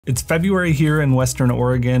It's February here in Western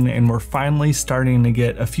Oregon, and we're finally starting to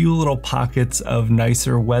get a few little pockets of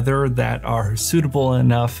nicer weather that are suitable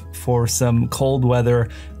enough for some cold weather,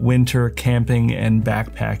 winter camping and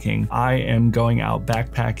backpacking. I am going out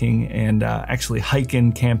backpacking and actually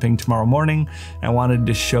hiking camping tomorrow morning. I wanted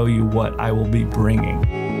to show you what I will be bringing.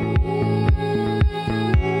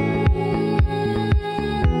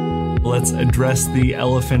 Let's address the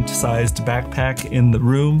elephant-sized backpack in the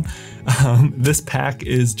room. This pack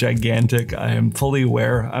is gigantic. I am fully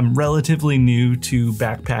aware. I'm relatively new to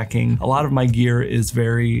backpacking. A lot of my gear is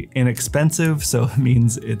very inexpensive, so it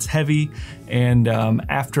means it's heavy. And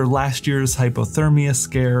after last year's hypothermia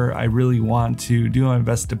scare, I really want to do my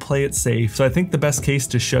best to play it safe. So I think the best case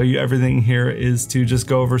to show you everything here is to just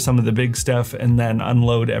go over some of the big stuff and then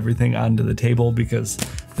unload everything onto the table, because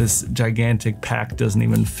this gigantic pack doesn't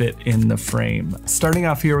even fit in the frame. Starting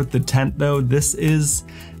off here with the tent though, this is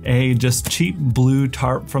a just cheap blue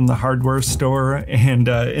tarp from the hardware store, and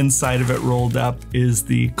inside of it rolled up is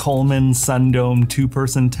the Coleman Sundome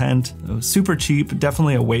 2-person tent. Super cheap,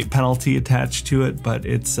 definitely a weight penalty attached to it, but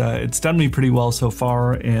it's done me pretty well so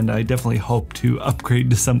far, and I definitely hope to upgrade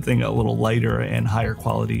to something a little lighter and higher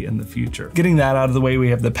quality in the future. Getting that out of the way, we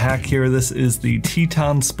have the pack here. This is the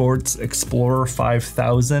Teton Sports Explorer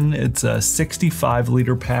 5000. It's a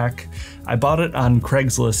 65-liter pack. I bought it on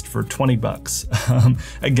Craigslist for 20 bucks.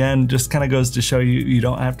 Again, just kind of goes to show you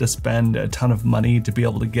don't have to spend a ton of money to be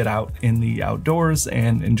able to get out in the outdoors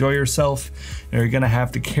and enjoy yourself. You're gonna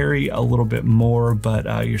have to carry a little bit more,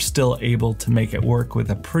 but you're still able to make it work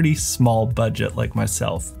with a pretty small budget like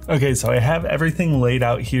myself. Okay, so I have everything laid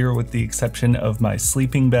out here with the exception of my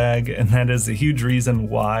sleeping bag, and that is a huge reason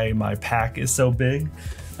why my pack is so big.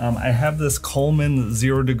 I have this Coleman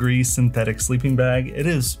 0 degree synthetic sleeping bag. It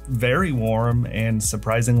is very warm and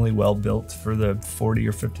surprisingly well built for the 40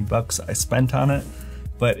 or 50 bucks I spent on it,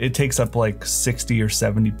 but it takes up like 60 or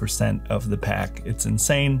 70% of the pack. It's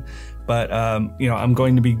insane. But you know, I'm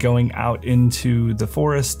going to be going out into the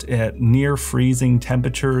forest at near freezing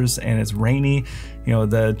temperatures, and it's rainy. You know,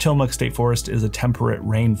 the Tillamook State Forest is a temperate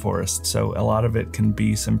rainforest, so a lot of it can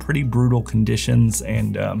be some pretty brutal conditions,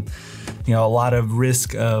 and you know, a lot of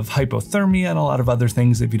risk of hypothermia and a lot of other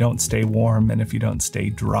things if you don't stay warm and if you don't stay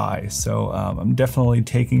dry. So I'm definitely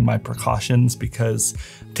taking my precautions, because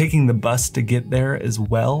I'm taking the bus to get there as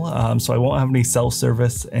well, so I won't have any cell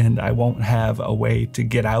service, and I won't have a way to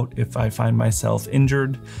get out if I find myself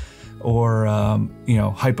injured or you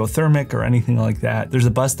know, hypothermic or anything like that. There's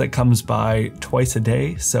a bus that comes by twice a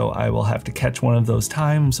day, so I will have to catch one of those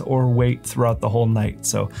times or wait throughout the whole night.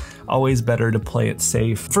 So always better to play it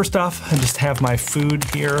safe. First off, I just have my food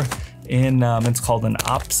here in, it's called an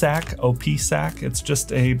OP sack, OP sack. It's just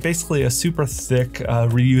basically a super thick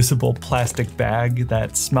reusable plastic bag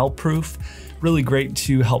that's smell proof. Really great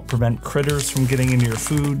to help prevent critters from getting into your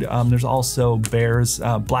food. There's also bears,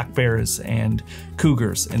 black bears and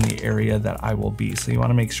cougars in the area that I will be. So you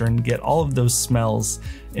wanna make sure and get all of those smells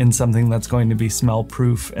in something that's going to be smell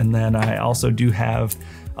proof. And then I also do have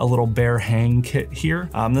a little bear hang kit here.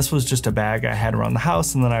 This was just a bag I had around the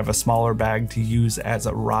house, and then I have a smaller bag to use as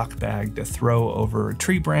a rock bag to throw over a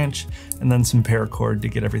tree branch, and then some paracord to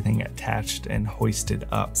get everything attached and hoisted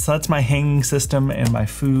up. So that's my hanging system and my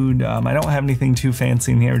food. I don't have anything too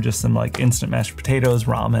fancy in here, just some like instant mashed potatoes,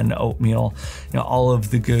 ramen, oatmeal, you know, all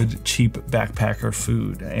of the good cheap backpacker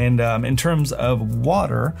food. And in terms of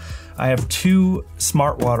water, I have 2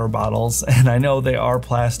 smart water bottles, and I know they are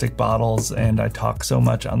plastic bottles, and I talk so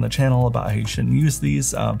much on the channel about how you shouldn't use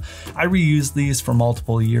these. I reuse these for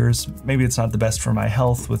multiple years. Maybe it's not the best for my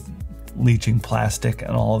health with leaching plastic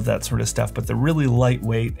and all of that sort of stuff, but they're really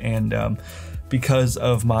lightweight, and because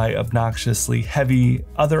of my obnoxiously heavy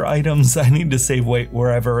other items, I need to save weight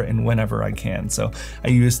wherever and whenever I can. So I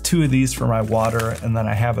use 2 of these for my water, and then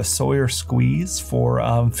I have a Sawyer squeeze for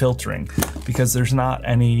filtering, because there's not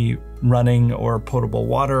any running or potable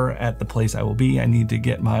water at the place I will be. I need to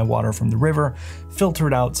get my water from the river, filter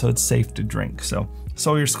it out so it's safe to drink. So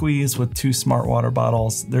Sawyer squeeze with 2 smart water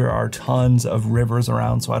bottles. There are tons of rivers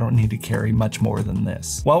around, so I don't need to carry much more than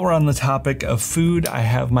this. While we're on the topic of food, I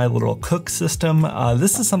have my little cook system.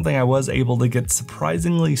 This is something I was able to get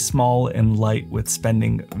surprisingly small and light with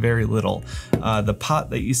spending very little. The pot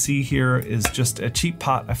that you see here is just a cheap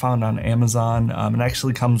pot I found on Amazon. It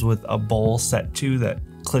actually comes with a bowl set too that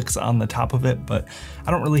clicks on the top of it, but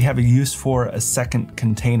I don't really have a use for a second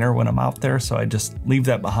container when I'm out there, so I just leave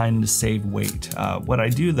that behind to save weight. What I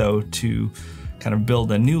do though to kind of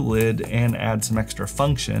build a new lid and add some extra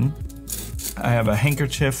function, I have a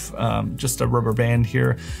handkerchief, just a rubber band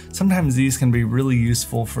here. Sometimes these can be really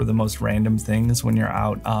useful for the most random things when you're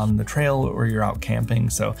out on the trail or you're out camping,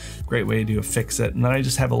 so great way to fix it. And then I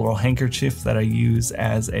just have a little handkerchief that I use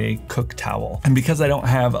as a cook towel. And because I don't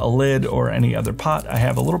have a lid or any other pot, I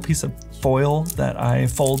have a little piece of foil that I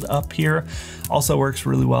fold up here. Also works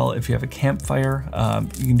really well if you have a campfire.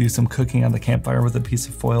 You can do some cooking on the campfire with a piece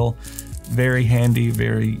of foil. Very handy,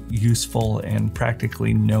 very useful, and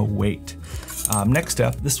practically no weight. Next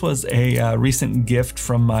up, this was a recent gift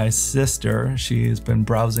from my sister. She has been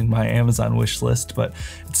browsing my Amazon wish list, but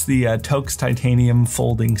it's the Toaks Titanium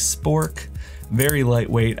Folding Spork. Very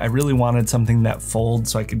lightweight. I really wanted something that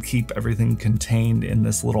folds so I could keep everything contained in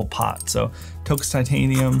this little pot. So Toaks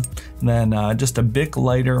Titanium, and then just a Bic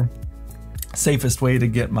lighter. Safest way to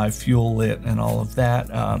get my fuel lit and all of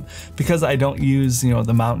that. Because I don't use,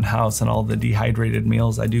 the Mountain House and all the dehydrated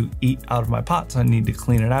meals, I do eat out of my pot, so I need to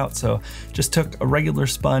clean it out. So just took a regular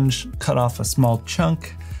sponge, cut off a small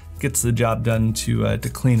chunk, gets the job done to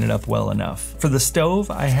clean it up well enough. For the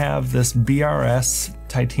stove, I have this BRS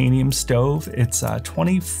titanium stove. It's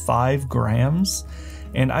 25 grams.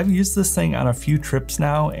 And I've used this thing on a few trips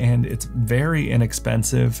now, and it's very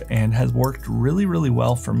inexpensive and has worked really, really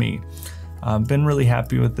well for me. Been really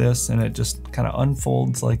happy with this, and it just kind of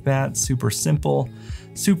unfolds like that. Super simple,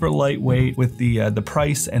 super lightweight. With the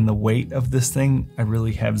price and the weight of this thing, I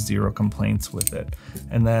really have zero complaints with it.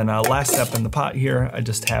 And then last step in the pot here, I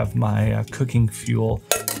just have my cooking fuel,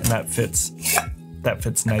 and that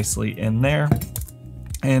fits nicely in there.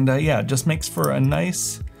 And yeah, it just makes for a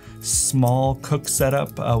nice small cook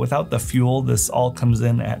setup. Without the fuel, this all comes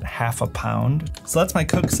in at ½ a pound. So that's my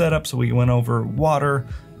cook setup. So we went over water,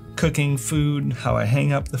 cooking food, how I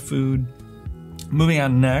hang up the food. Moving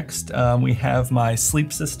on next, we have my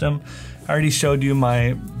sleep system. I already showed you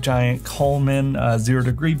my giant Coleman 0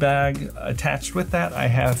 degree bag. Attached with that, I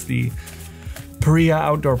have the Perea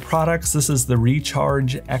Outdoor Products. This is the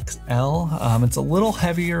Recharge XL. It's a little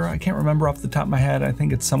heavier. I can't remember off the top of my head. I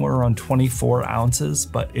think it's somewhere around 24 ounces,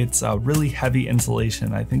 but it's a really heavy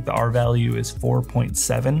insulation. I think the R value is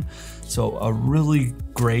 4.7. So a really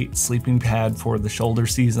great sleeping pad for the shoulder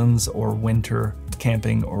seasons or winter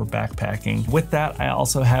camping or backpacking. With that, I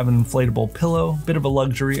also have an inflatable pillow, bit of a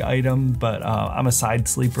luxury item, but I'm a side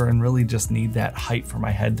sleeper and really just need that height for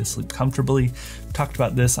my head to sleep comfortably. Talked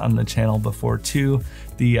about this on the channel before too.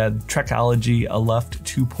 The Trekology Aluft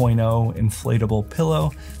 2.0 inflatable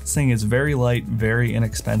pillow. This thing is very light, very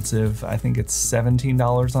inexpensive. I think it's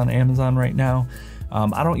 $17 on Amazon right now.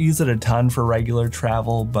 I don't use it a ton for regular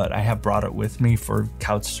travel, but I have brought it with me for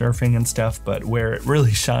couch surfing and stuff, but where it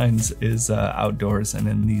really shines is outdoors and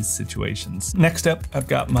in these situations. Next up, I've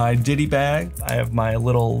got my ditty bag. I have my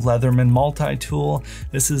little Leatherman multi-tool.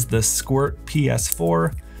 This is the Squirt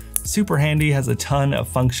PS4. Super handy, has a ton of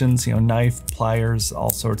functions, knife, pliers,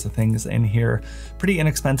 all sorts of things in here. Pretty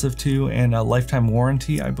inexpensive too, and a lifetime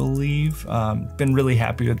warranty, I believe. Been really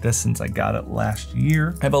happy with this since I got it last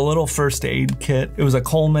year. I have a little first aid kit. It was a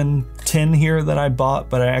Coleman tin here that I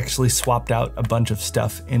bought, but I actually swapped out a bunch of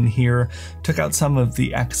stuff in here. Took out some of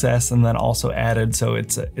the excess and then also added, so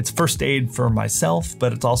it's first aid for myself,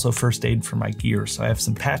 but it's also first aid for my gear. So I have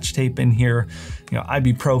some patch tape in here,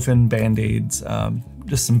 ibuprofen, band-aids,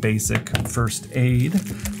 just some basic first aid.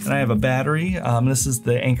 And I have a battery. This is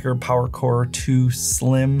the Anker PowerCore 2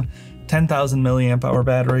 Slim 10,000 milliamp hour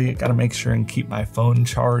battery. Got to make sure and keep my phone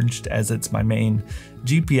charged as it's my main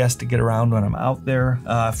GPS to get around when I'm out there.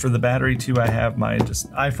 For the battery too, I have my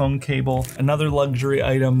just iPhone cable. Another luxury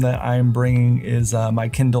item that I'm bringing is my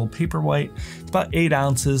Kindle Paperwhite. It's about 8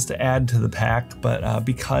 ounces to add to the pack, but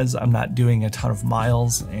because I'm not doing a ton of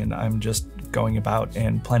miles and I'm just going about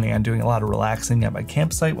and planning on doing a lot of relaxing at my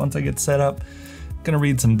campsite once I get set up, gonna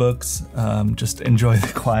read some books, just enjoy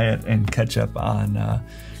the quiet and catch up on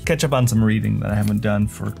some reading that I haven't done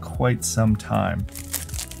for quite some time.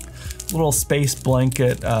 Little space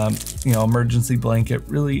blanket, emergency blanket,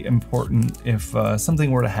 really important if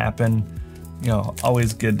something were to happen.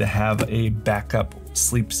 Always good to have a backup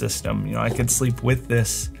sleep system. I could sleep with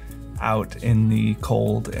this out in the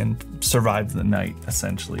cold and survive the night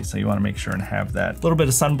essentially. So you want to make sure and have that. A little bit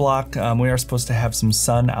of sunblock. We are supposed to have some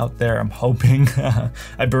sun out there, I'm hoping.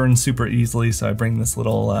 I burn super easily, so I bring this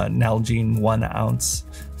little Nalgene 1 ounce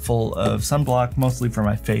full of sunblock, mostly for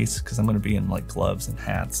my face because I'm going to be in like gloves and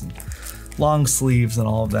hats and long sleeves and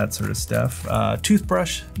all of that sort of stuff.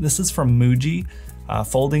 Toothbrush. This is from Muji,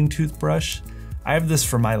 folding toothbrush. I have this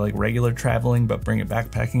for my regular traveling, but bring it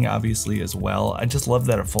backpacking obviously as well. I just love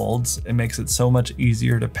that it folds. It makes it so much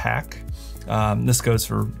easier to pack. This goes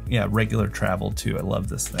for regular travel too. I love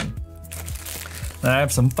this thing. Then I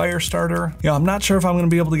have some fire starter. You know, I'm not sure if I'm gonna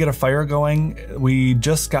be able to get a fire going. We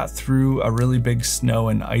just got through a really big snow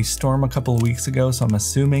and ice storm a couple of weeks ago, so I'm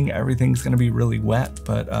assuming everything's gonna be really wet,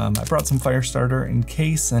 but I brought some fire starter in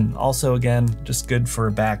case, and also again, just good for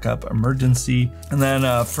a backup emergency. And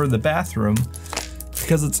then for the bathroom,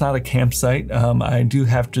 because it's not a campsite, I do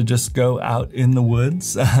have to just go out in the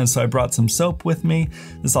woods. So I brought some soap with me.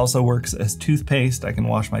 This also works as toothpaste. I can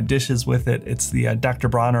wash my dishes with it. It's the Dr.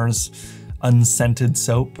 Bronner's unscented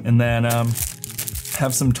soap. And then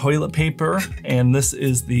have some toilet paper, and this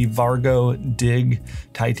is the Vargo Dig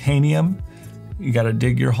Titanium. You gotta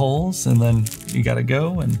dig your holes and then you gotta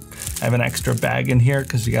go. And I have an extra bag in here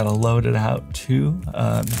because you gotta load it out too.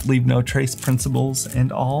 Leave no trace principles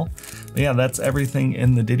and all. But yeah, that's everything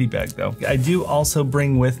in the ditty bag though. I do also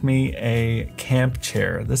bring with me a camp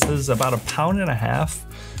chair. This is about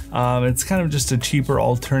 £1.50. It's kind of just a cheaper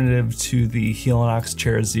alternative to the Helinox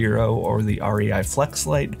Chair Zero or the REI Flex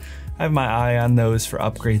Lite. I have my eye on those for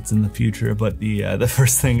upgrades in the future, but the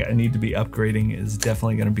first thing I need to be upgrading is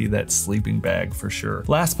definitely going to be that sleeping bag for sure.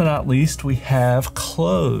 Last but not least, we have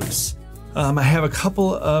clothes. I have a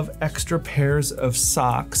couple of extra pairs of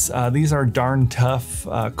socks. These are Darn Tough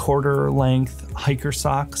quarter length hiker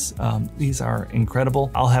socks. These are incredible.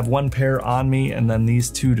 I'll have one pair on me and then these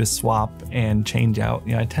two to swap and change out.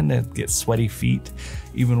 You know, I tend to get sweaty feet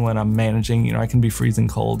even when I'm managing. You know, I can be freezing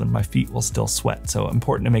cold and my feet will still sweat. So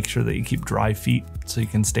important to make sure that you keep dry feet so you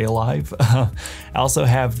can stay alive. I also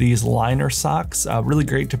have these liner socks, really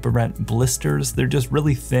great to prevent blisters. They're just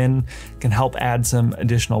really thin, can help add some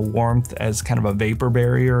additional warmth as kind of a vapor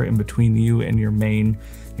barrier in between you and your main,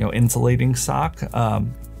 you know, insulating sock.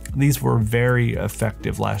 These were very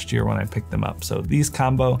effective last year when I picked them up. So these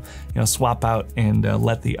combo, you know, swap out and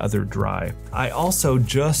let the other dry. I also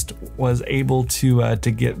just was able to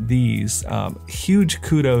get these. Huge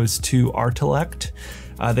kudos to Artelect.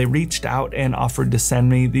 They reached out and offered to send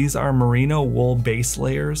me. These are merino wool base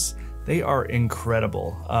layers. They are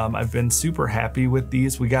incredible. I've been super happy with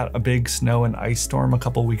these. We got a big snow and ice storm a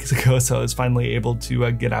couple weeks ago, so I was finally able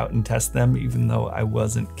to get out and test them even though I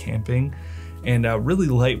wasn't camping. And really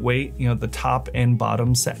lightweight, you know, the top and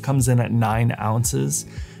bottom set comes in at 9 ounces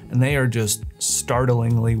and they are just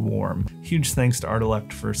startlingly warm. Huge thanks to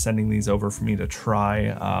Artelect for sending these over for me to try.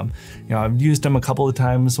 You know, I've used them a couple of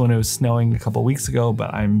times when it was snowing a couple weeks ago,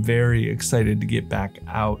 but I'm very excited to get back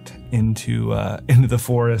out into the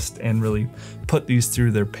forest and really put these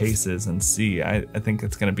through their paces and see. I think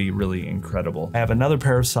it's gonna be really incredible. I have another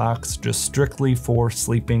pair of socks just strictly for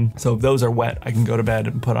sleeping. So if those are wet, I can go to bed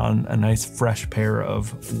and put on a nice fresh pair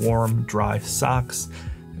of warm, dry socks.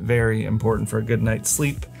 Very important for a good night's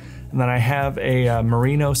sleep. And then I have a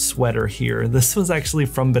merino sweater here. This was actually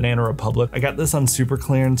from Banana Republic. I got this on super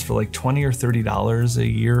clearance for like $20 or $30 a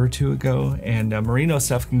year or two ago. And merino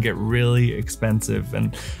stuff can get really expensive.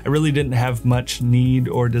 And I really didn't have much need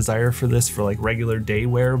or desire for this for like regular day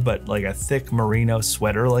wear, but like a thick merino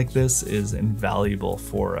sweater like this is invaluable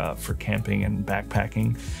for camping and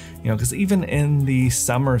backpacking. You know, because even in the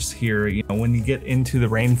summers here, you know, when you get into the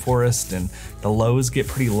rainforest and the lows get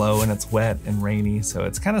pretty low and it's wet and rainy, so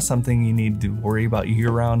it's kind of something you need to worry about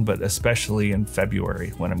year round, but especially in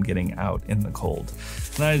February when I'm getting out in the cold.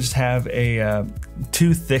 And I just have a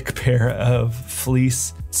too thick pair of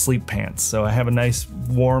fleece sleep pants. So I have a nice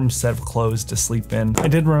warm set of clothes to sleep in. I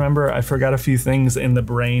did remember I forgot a few things in the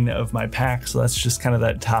brain of my pack, so that's just kind of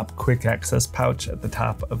that top quick access pouch at the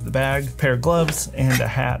top of the bag. A pair of gloves and a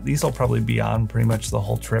hat. These will probably be on pretty much the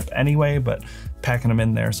whole trip anyway, but packing them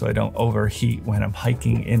in there so I don't overheat when I'm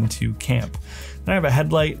hiking into camp. Then I have a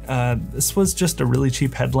headlight. This was just a really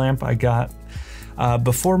cheap headlamp I got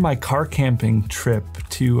before my car camping trip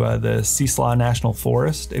to the Seeslaw National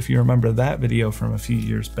Forest, if you remember that video from a few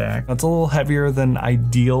years back. It's a little heavier than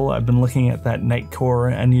ideal. I've been looking at that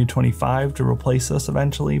Nightcore NU25 to replace this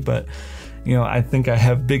eventually, but you know, I think I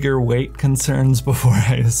have bigger weight concerns before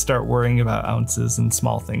I start worrying about ounces and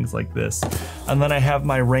small things like this. And then I have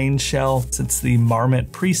my rain shell. It's the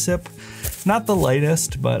Marmot Precip. Not the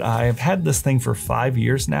lightest, but I've had this thing for 5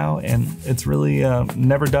 years now, and it's really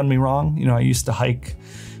never done me wrong. You know, I used to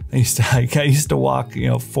walk, you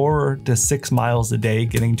know, 4 to 6 miles a day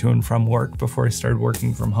getting to and from work before I started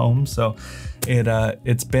working from home. So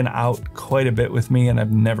it's been out quite a bit with me and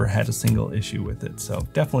I've never had a single issue with it. So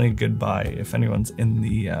definitely a good buy if anyone's in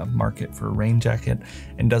the market for a rain jacket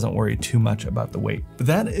and doesn't worry too much about the weight. But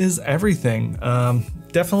that is everything.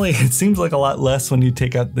 Definitely, it seems like a lot less when you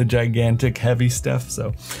take out the gigantic heavy stuff.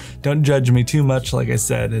 So don't judge me too much. Like I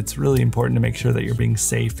said, it's really important to make sure that you're being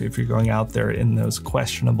safe if you're going out there in those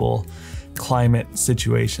questionable climate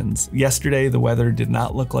situations. Yesterday, the weather did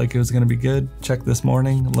not look like it was going to be good. Check this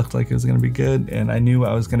morning, it looked like it was going to be good, and I knew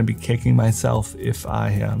I was going to be kicking myself if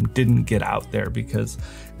I didn't get out there, because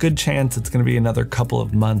good chance it's going to be another couple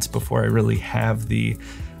of months before I really have the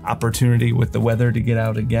opportunity with the weather to get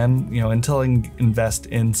out again, you know, until I can invest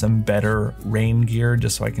in some better rain gear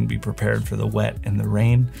just so I can be prepared for the wet and the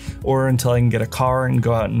rain, or until I can get a car and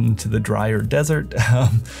go out into the drier desert.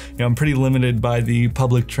 You know, I'm pretty limited by the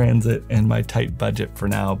public transit and my tight budget for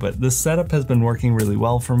now, but this setup has been working really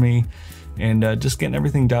well for me, and just getting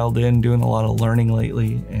everything dialed in, doing a lot of learning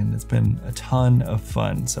lately, and it's been a ton of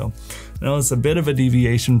fun. So I know it's a bit of a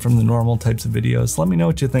deviation from the normal types of videos. Let me know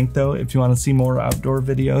what you think though. If you want to see more outdoor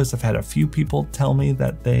videos, I've had a few people tell me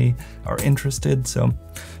that they are interested, so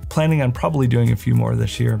planning on probably doing a few more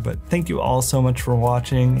this year. But thank you all so much for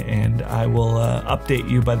watching, and I will update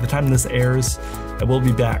you by the time this airs. I will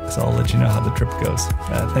be back, so I'll let you know how the trip goes.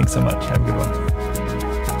 Thanks so much. Have a good one.